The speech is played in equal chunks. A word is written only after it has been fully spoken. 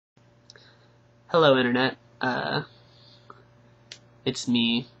Hello, Internet. It's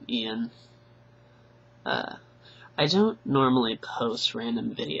me, Ian. Uh, I don't normally post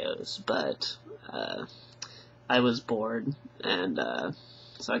random videos, but I was bored, and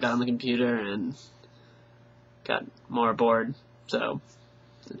so I got on the computer and got more bored, so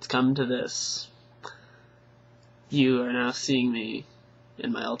it's come to this. You are now seeing me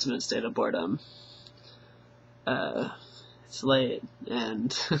in my ultimate state of boredom. It's late,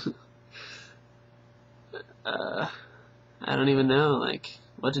 and I don't even know,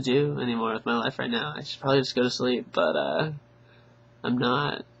 what to do anymore with my life right now. I should probably just go to sleep, but, I'm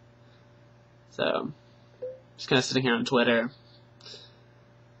not. So, just kind of sitting here on Twitter.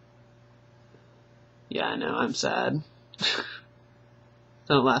 Yeah, I know, I'm sad.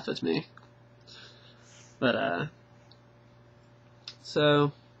 Don't laugh at me. But,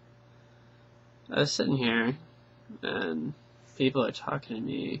 so, I was sitting here, and people are talking to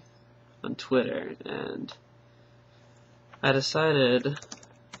me on Twitter, and I decided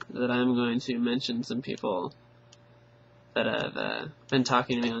that I'm going to mention some people that have been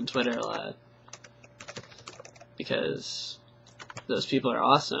talking to me on Twitter a lot, because those people are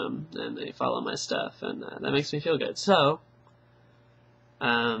awesome, and they follow my stuff, and that makes me feel good. So,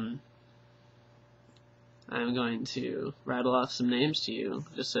 I'm going to rattle off some names to you,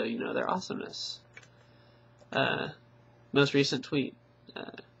 just so you know their awesomeness. Most recent tweet,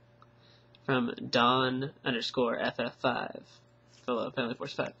 from Don_FF5, fellow Family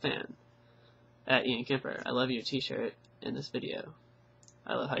Force 5 fan, at Ian Kemper. I love your t-shirt in this video.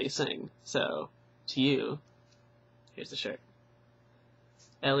 I love how you sing. So, to you, here's the shirt.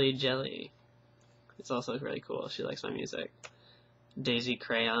 Ellie Jelly. It's also really cool. She likes my music. Daisy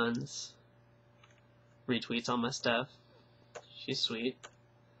Crayons retweets all my stuff. She's sweet.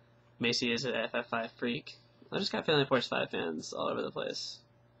 Macy is an FF5 freak. I just got Family Force 5 fans all over the place,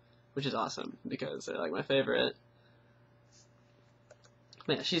 which is awesome because they're like my favorite.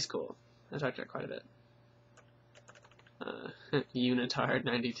 Yeah, she's cool. I talked to her quite a bit.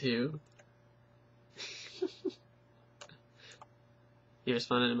 Unitard92. He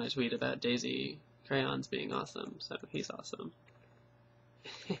responded to my tweet about Daisy Crayons being awesome, so he's awesome.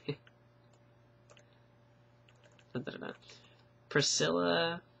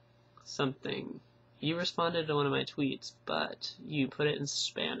 Priscilla something. You responded to one of my tweets, but you put it in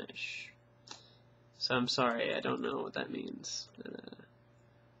Spanish. So I'm sorry, I don't know what that means.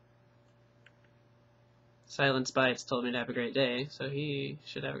 Silence Bites told me to have a great day, so he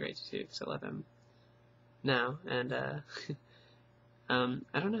should have a great day too, because I love him now. And I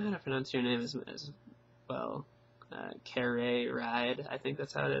don't know how to pronounce your name as well. Carey Ride, I think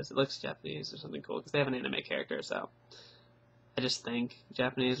that's how it is. It looks Japanese or something cool, because they have an anime character, so I just think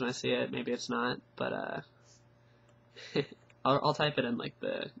Japanese when I see it. Maybe it's not, but I'll type it in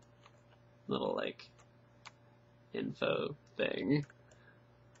the little info thing.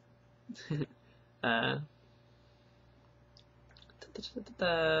 Some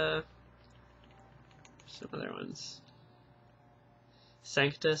other ones.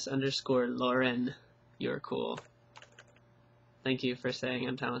 Sanctus_Lauren, you're cool. Thank you for saying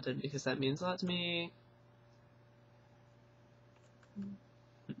I'm talented, because that means a lot to me.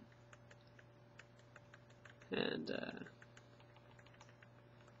 And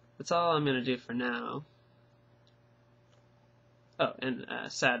that's all I'm gonna do for now. Oh, and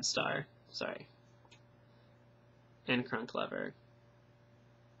Sad Star, sorry. And Crunk Lover.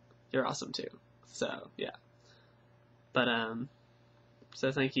 You're awesome too. So, yeah. But,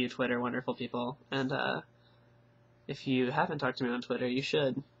 so thank you, Twitter, wonderful people. And, if you haven't talked to me on Twitter, you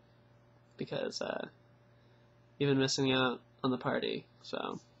should. Because, you've been missing out on the party.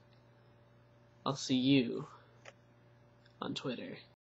 So, I'll see you on Twitter.